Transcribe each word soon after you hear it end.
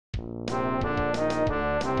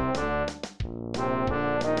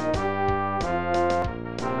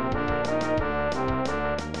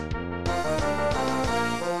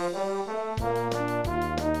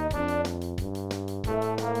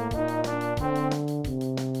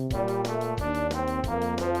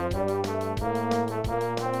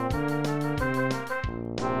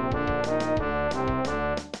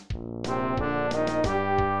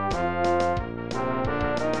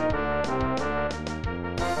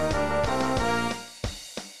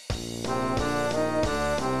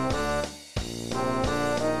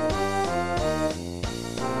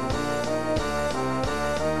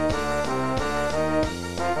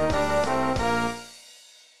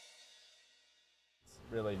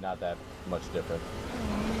really not that much different.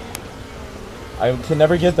 I can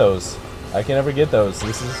never get those. I can never get those.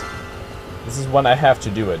 This is when I have to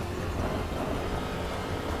do it.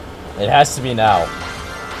 It has to be now.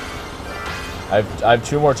 I have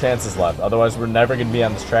 2 more chances left. Otherwise, we're never going to be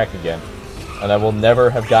on this track again, and I will never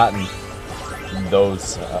have gotten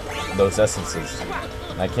those essences.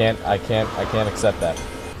 And I can't accept that.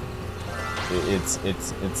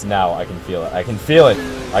 It's now. I can feel it. I can feel it.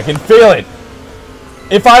 I can feel it.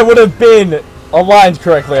 If I would have been aligned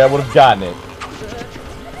correctly, I would have gotten it.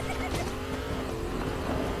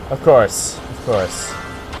 Of course. Of course.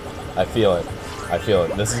 I feel it. I feel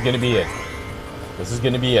it. This is gonna be it. This is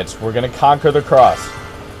gonna be it. We're gonna conquer the cross.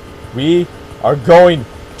 We are going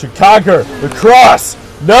to conquer the cross!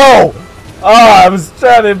 No! Oh, I was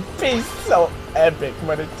trying to be so epic,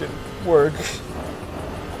 but it didn't work.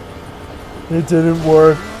 It didn't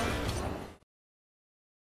work.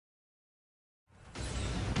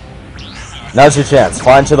 Now's your chance.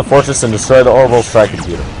 Fly into the fortress and destroy the orbital strike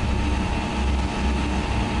computer.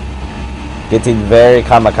 Getting very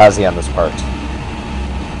kamikaze on this part.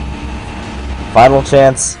 Final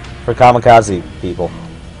chance for kamikaze, people.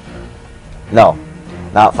 No,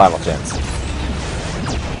 not final chance.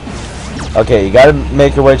 Okay, you gotta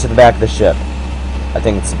make your way to the back of the ship. I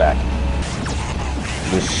think it's the back.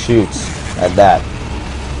 Just shoot at that.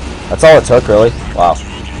 That's all it took, really. Wow.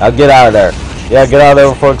 Now get out of there. Yeah, get out of there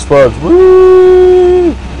before it explodes.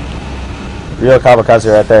 Woo! Real kamikaze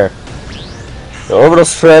right there. The orbital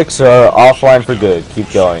strikes are offline for good.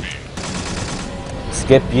 Keep going.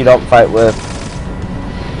 Skip, you don't fight with.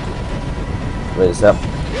 Wait, is that?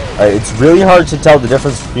 Alright, it's really hard to tell the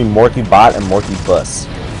difference between Morky Bot and Morky Bus.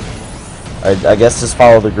 Alright, I guess just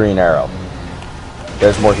follow the green arrow.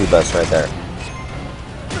 There's Morky Bus right there.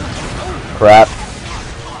 Crap.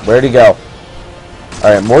 Where'd he go?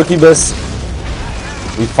 Alright, Morky Bus.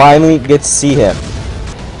 We finally get to see him.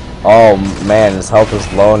 Oh man, his health is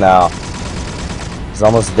low now. He's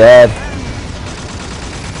almost dead.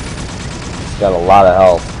 He's got a lot of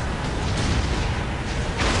health.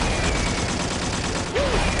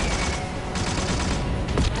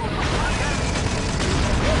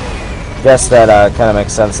 Guess that kind of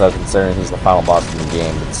makes sense though, considering he's the final boss in the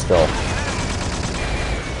game, but still.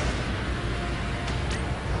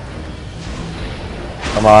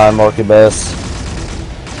 Come on, Morcubus.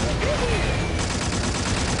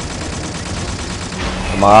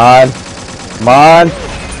 Come on. Come on.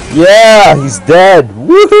 Yeah, he's dead.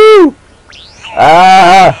 Woohoo!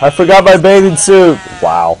 Ah, I forgot my bathing suit.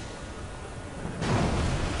 Wow.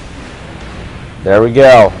 There we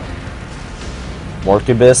go.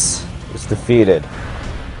 Morcubus is defeated.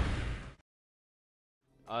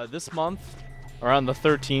 This month, around the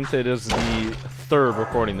 13th, it is the 3rd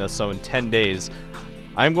recording this, so in 10 days,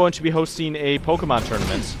 I'm going to be hosting a Pokemon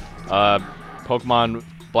tournament. Pokemon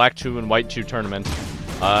Black 2 and White 2 tournament.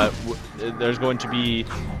 There's going to be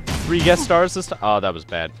 3 guest stars this time. Oh, that was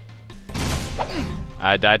bad.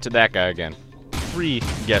 I died to that guy again. 3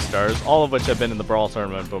 guest stars, all of which have been in the Brawl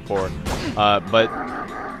tournament before. But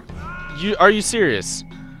are you serious?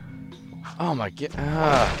 Oh my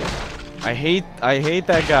god! I hate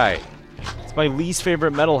that guy. It's my least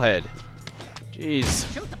favorite metalhead. Jeez,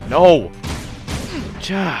 no.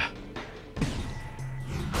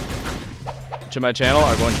 To my channel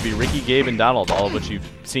are going to be Ricky, Gabe, and Donald, all of which you've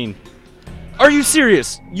seen. Are you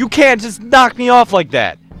serious? You can't just knock me off like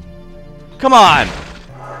that. Come on.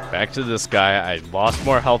 Back to this guy. I lost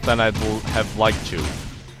more health than I'd have liked to.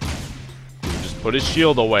 Just put his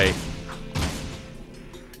shield away.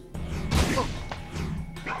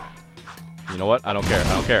 You know what? I don't care.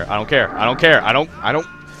 I don't care. I don't care. I don't care. I don't.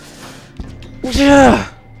 Yeah.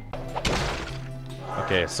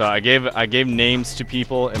 Okay, so I gave names to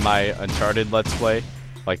people in my Uncharted Let's Play,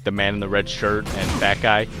 like the man in the red shirt and that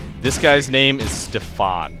guy. This guy's name is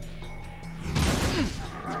Stefan.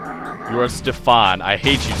 You are Stefan. I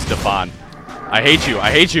hate you, Stefan. I hate you.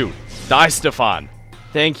 I hate you. Die, Stefan.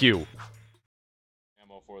 Thank you.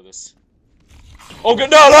 Ammo for this. Oh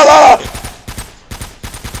god! No! No! No!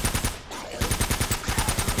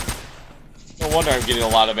 No wonder I'm getting a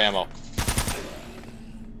lot of ammo.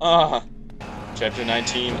 Chapter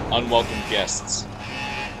 19, Unwelcome Guests.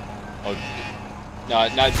 Oh, no,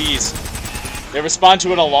 not these. They respond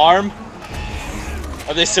to an alarm?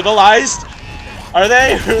 Are they civilized? Are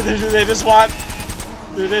they? Do they just want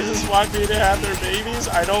me to have their babies?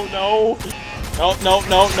 I don't know. No, no,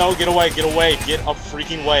 no, no, get away, get away. Get a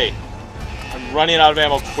freaking way. I'm running out of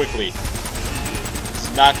ammo quickly. This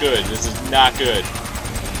is not good. This is not good.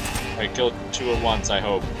 I killed 2 at once, I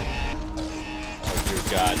hope. Oh, dear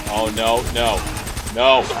God. Oh, no, no.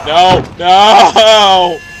 No, no,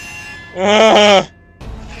 no!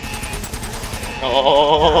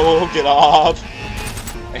 Oh, get off!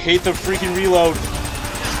 I hate the freaking reload.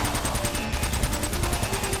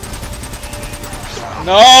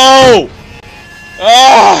 No!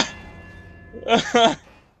 Ah!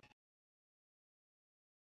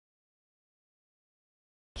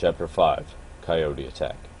 Chapter 5, Coyote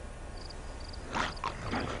Attack.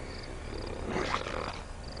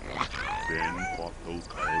 Ben fought those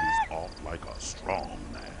coyotes off like a strong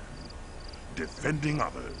man, defending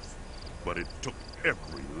others, but it took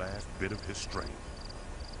every last bit of his strength.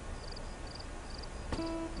 That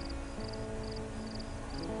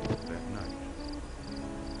night,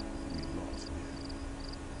 we lost him.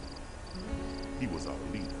 He was our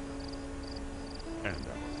leader and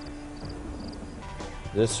our friend.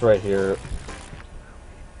 This right here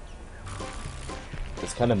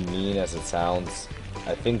is kind of mean as it sounds.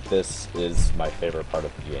 I think this is my favorite part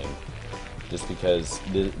of the game. Just because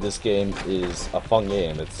this game is a fun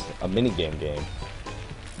game. It's a minigame game.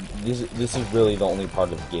 This is really the only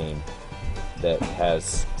part of the game that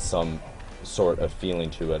has some sort of feeling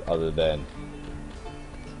to it other than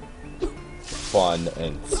fun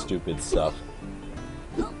and stupid stuff.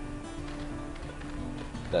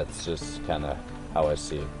 That's just kind of how I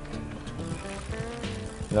see it.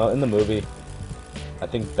 You know, in the movie, I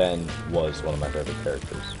think Ben was one of my favorite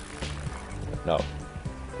characters. No,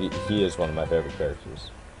 he is one of my favorite characters.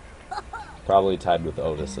 Probably tied with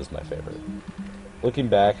Otis as my favorite. Looking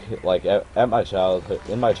back, like in my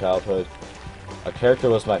childhood, a character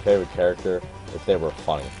was my favorite character if they were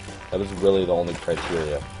funny. That was really the only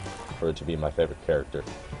criteria for it to be my favorite character.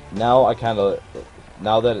 Now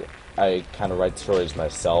that I kind of write stories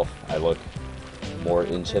myself, I look more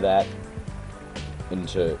into that,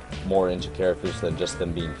 more into characters than just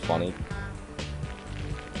them being funny.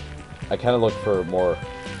 I kind of look for more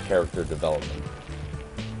character development.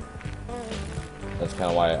 That's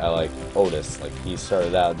kind of why I like Otis. Like, he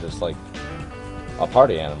started out just like a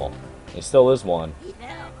party animal. He still is one,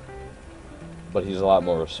 but he's a lot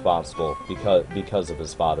more responsible because of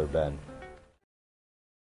his father, Ben.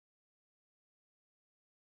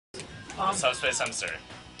 Subspace Emissary.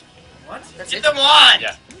 What? That's Get it? the wand!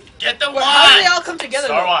 Yeah. Get the Wait, how do they wand! all come together?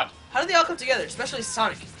 Star though? Wand. How do they all come together? Especially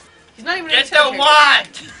Sonic. He's not even Get a the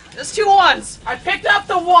wand! There's 2 wands. I picked up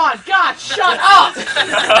the wand. God, shut up!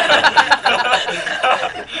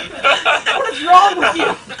 What is wrong with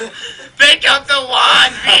you? Pick up the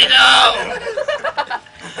wand, Vito!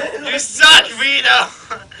 You suck, Vito!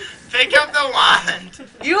 Pick up the wand!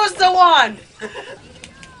 Use the wand.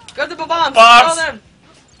 Go to the bombs. Bombs. Throw them.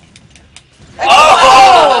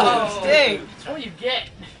 Oh! Dang. That's what you get.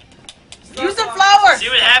 Use the flower. See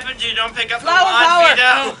what happens when you don't pick up Flower the wand,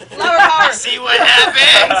 power. Vito? Flower power. See what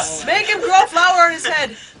happens? Make him grow flower on his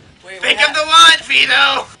head. Pick up the wand,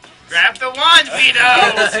 Vito! Grab the wand, Get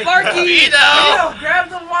the Vito! Sparky. Vito! Grab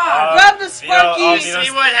the wand. Grab the Sparky.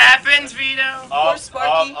 See what happens, Vito? Poor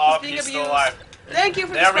Sparky. He's being he's still abused. alive. Thank you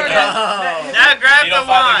for There the we Sparky. go. Now grab Vito the finally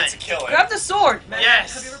wand! gets a kill in. Grab the sword.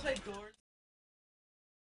 Yes. Have you ever played Gourd?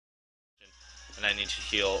 And I need to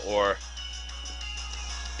heal, or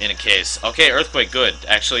in a case. Okay, Earthquake, good.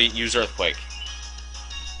 Actually, use Earthquake.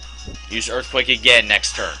 Use Earthquake again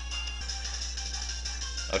next turn.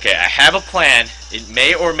 Okay, I have a plan. It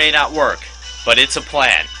may or may not work, but it's a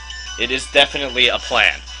plan. It is definitely a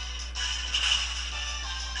plan.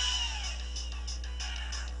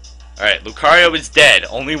 Alright, Lucario is dead.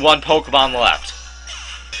 Only 1 Pokemon left.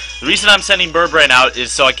 The reason I'm sending Burbrain out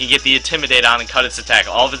is so I can get the Intimidate on and cut its attack.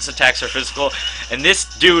 All of its attacks are physical, and this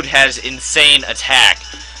dude has insane attack.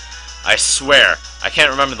 I swear. I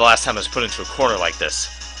can't remember the last time I was put into a corner like this.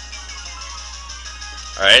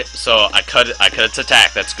 Alright, so I cut its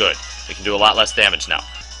attack. That's good. We can do a lot less damage now.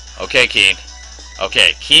 Okay, Keen.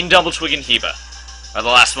 Okay, Keen, Double Twig, and Heba are the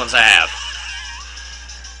last ones I have.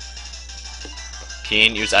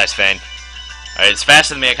 Keen, use Ice Fang. Alright, it's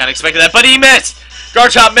faster than me. I kind of expected that, but he missed!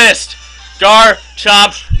 Garchomp missed!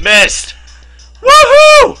 Garchomp missed!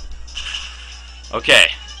 Woohoo! Okay,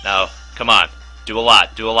 now, come on. Do a lot,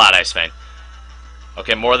 Ice Fang.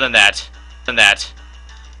 Okay, more than that.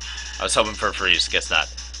 I was hoping for a freeze, guess not.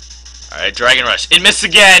 Alright, Dragon Rush. It missed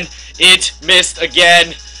again! It missed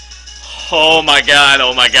again! Oh my god,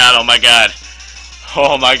 oh my god, oh my god.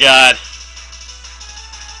 Oh my god.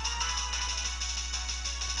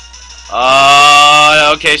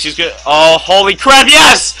 Okay, she's good. Oh, holy crap,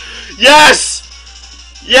 yes! Yes!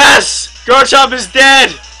 Yes! Garchomp is dead!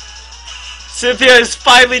 Cynthia is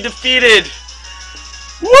finally defeated!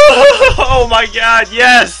 Woo! Oh my god,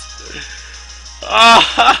 yes!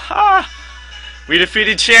 We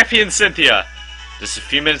defeated Champion Cynthia! Just a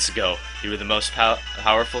few minutes ago, you were the most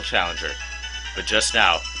powerful challenger, but just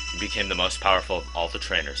now, you became the most powerful of all the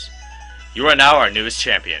trainers. You are now our newest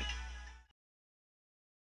champion.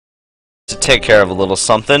 To take care of a little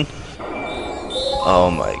something.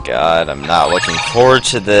 Oh my god, I'm not looking forward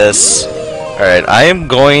to this. Alright, I am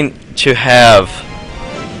going to have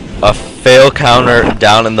a fail counter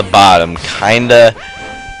down in the bottom, kinda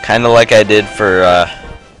like I did for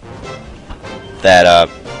that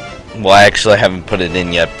well, I actually haven't put it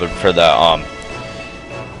in yet, but for the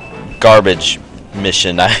garbage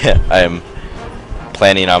mission, I am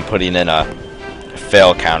planning on putting in a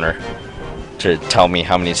fail counter to tell me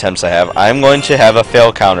how many attempts I have. I'm going to have a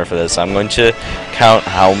fail counter for this. I'm going to count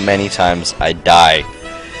how many times I die.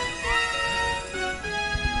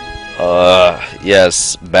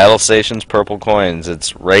 Yes, battle stations, purple coins.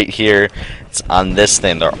 It's right here. It's on this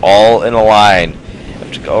thing. They're all in a line. You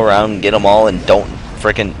have to go around and get them all and don't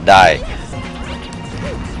frickin' die.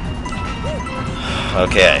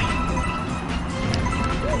 Okay.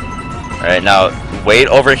 Alright, now wait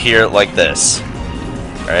over here like this.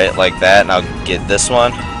 Alright, like that. Now get this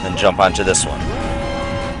one, then jump onto this one.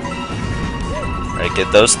 Alright,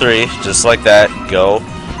 get those three, just like that. Go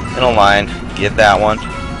in a line, get that one.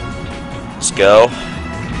 Let's go.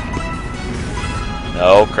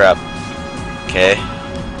 Oh, crap. Okay.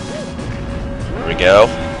 Here we go.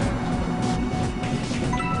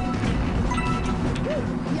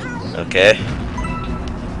 Okay.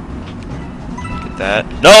 Get that.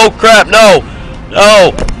 No, crap, no!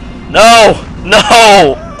 No! No!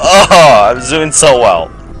 No! Oh, I was doing so well.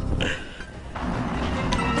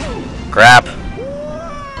 Crap.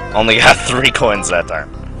 Only got 3 coins that time.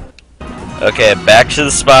 Okay, back to the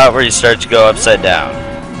spot where you start to go upside down.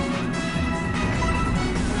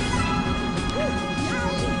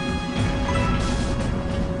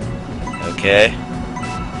 Okay.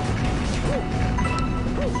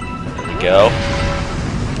 There we go.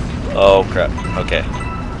 Oh crap. Okay.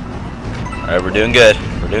 Alright, we're doing good.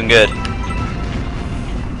 We're doing good.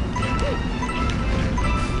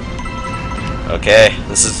 Okay,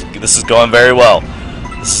 this is going very well.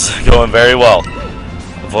 This is going very well.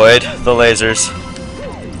 Avoid the lasers.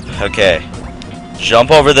 Okay.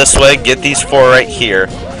 Jump over this way. Get these 4 right here.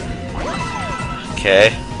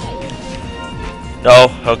 Okay. No.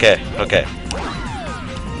 Okay. Okay.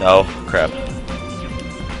 No. Crap.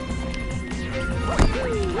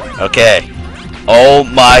 Okay. Oh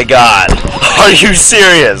my god. Are you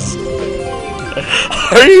serious?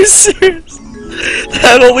 Are you serious?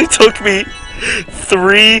 That only took me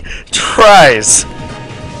 3 tries.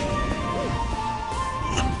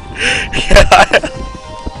 Yeah.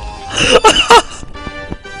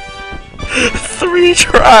 3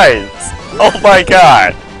 tries. Oh my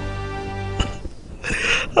god.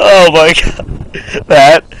 Oh my god.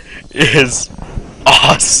 That is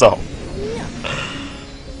awesome.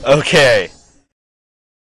 Okay.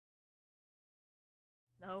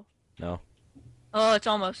 No. No. Oh, it's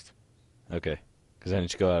almost. Okay. Because I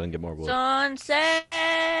need to go out and get more wood. Sunset.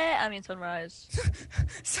 I mean sunrise.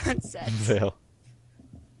 Sunset. Fail.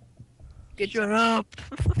 Get your up.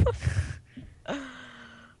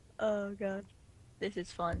 Oh god, this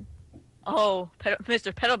is fun. Oh,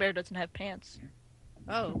 Mr. Pedal Bear doesn't have pants.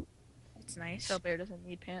 Oh, it's nice. Pedal Bear doesn't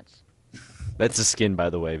need pants. That's a skin, by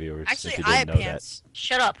the way, viewers. Actually, if you I have didn't know pants.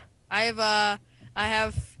 Shut up. I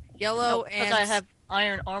have yellow and I have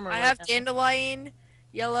iron armor. I right have now. dandelion,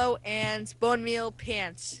 yellow, and bone meal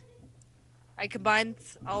pants. I combined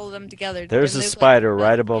all of them together. There's and a they look spider like right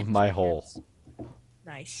red above pants my pants. hole.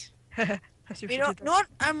 Nice. I see what You you know, did there. know what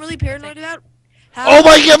I'm really paranoid about? Oh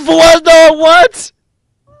my god, what? No, what?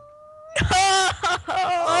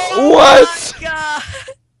 Oh What? my god!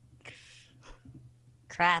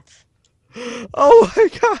 Crap. Oh my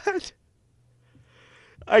god.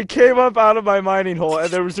 I came up out of my mining hole and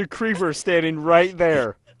there was a creeper standing right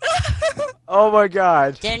there. Oh my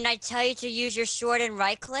god. Didn't I tell you to use your sword and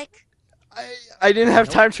right click? I didn't have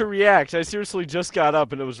time to react. I seriously just got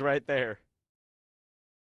up and it was right there.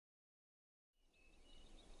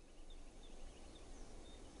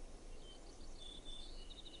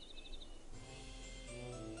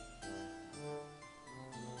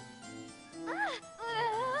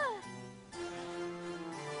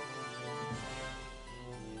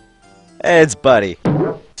 Hey, it's Buddy.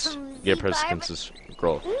 Get Persecution's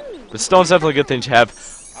scroll. But stone's definitely a good thing to have.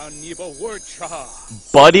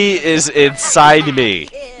 Buddy is inside me.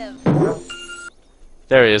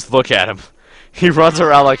 There he is. Look at him. He runs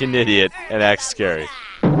around like an idiot and acts scary.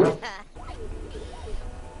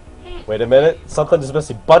 Wait a minute. Something is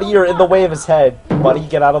missing. Buddy, you're in the way of his head. Buddy,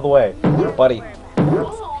 get out of the way. Buddy.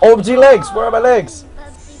 OMG legs. Where are my legs?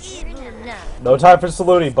 No time for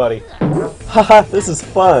saluting, buddy. Haha, this is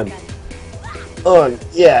fun. Oh,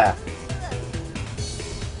 yeah.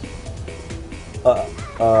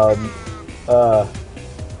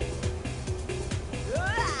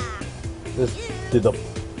 Just did the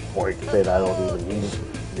boink thing. I don't even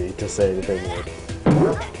need to say anything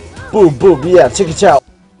more. Boom, boom, yeah, check it out.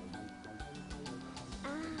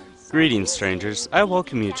 Greetings, strangers. I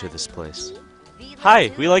welcome you to this place.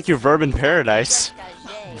 Hi, we like your vermin paradise.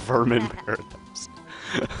 Vermin paradise.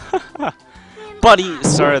 Buddy!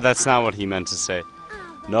 Sorry, that's not what he meant to say.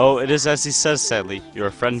 No, it is as he says, sadly.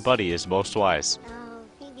 Your friend Buddy is most wise.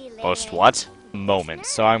 Most what? Moments.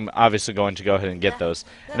 So I'm obviously going to go ahead and get those.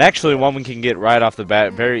 And actually, one we can get right off the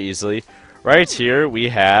bat very easily. Right here, we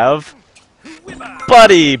have...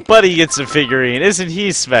 Buddy! Buddy gets a figurine. Isn't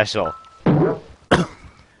he special?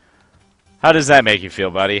 How does that make you feel,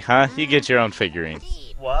 buddy? Huh? You get your own figurine.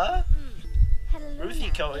 What? Ruthie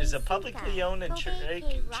Co. is a publicly owned and traded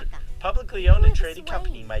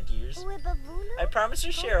company, my dears. I promise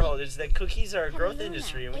our shareholders that cookies are a growth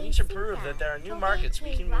industry and we need to prove that there are new markets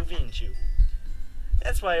we can move into.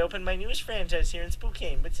 That's why I opened my newest franchise here in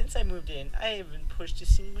Spokane, but since I moved in, I haven't pushed a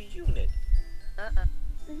single unit.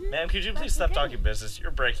 Ma'am, could you please stop talking business? You're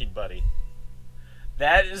breaking Buddy.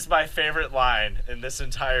 That is my favorite line in this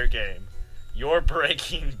entire game. You're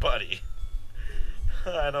breaking Buddy.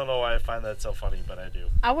 I don't know why I find that so funny, but I do.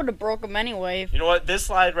 I would have broke him anyway. You know what? This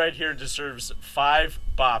slide right here deserves 5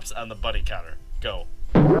 bops on the Buddy counter. Go.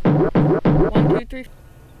 1, 2, 3.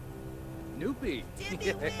 Noopy.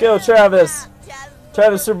 Go, Travis. Try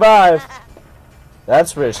to survive.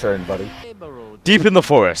 That's reassuring, buddy. Deep in the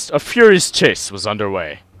forest, a furious chase was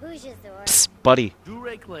underway. Psst, Buddy.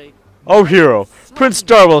 Oh, hero, Prince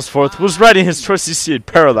Darwellsforth was riding his trusty steed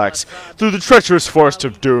Parallax through the treacherous forest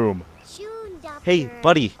of doom. Hey,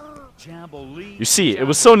 Buddy. You see, it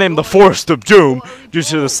was so named the Forest of Doom due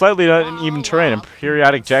to the slightly uneven terrain and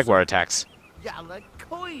periodic jaguar attacks.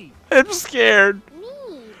 I'm scared.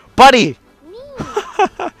 Buddy!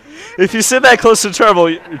 If you sit that close to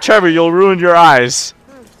Trevor, you'll ruin your eyes.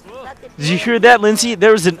 Did you hear that, Lindsay?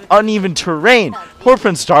 There was an uneven terrain. Poor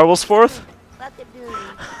Prince Darwellsforth.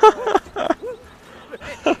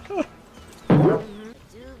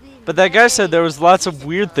 But that guy said there was lots of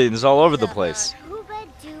weird things all over the place.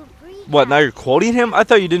 What, now you're quoting him? I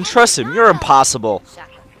thought you didn't trust him. You're impossible.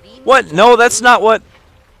 What? No, that's not what...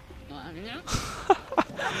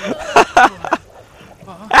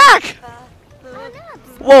 Ack!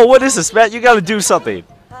 Whoa, what is this, Matt? You gotta do something.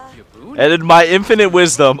 And in my infinite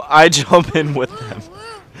wisdom, I jump in with them.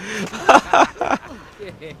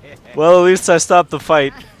 Well, at least I stopped the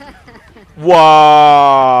fight.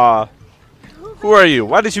 Wow. Who are you?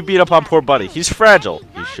 Why did you beat up on poor Buddy? He's fragile.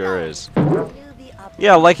 He sure is.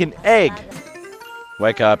 Yeah, like an egg.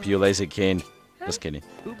 Wake up, you lazy king. Just kidding.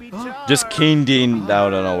 Just king-ding. I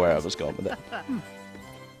don't know where I was going with that.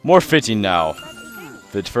 More fitting now.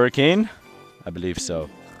 Fit for a king? I believe so.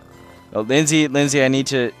 Oh, Lindsay, I need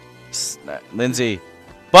to... Lindsay.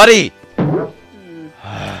 Buddy!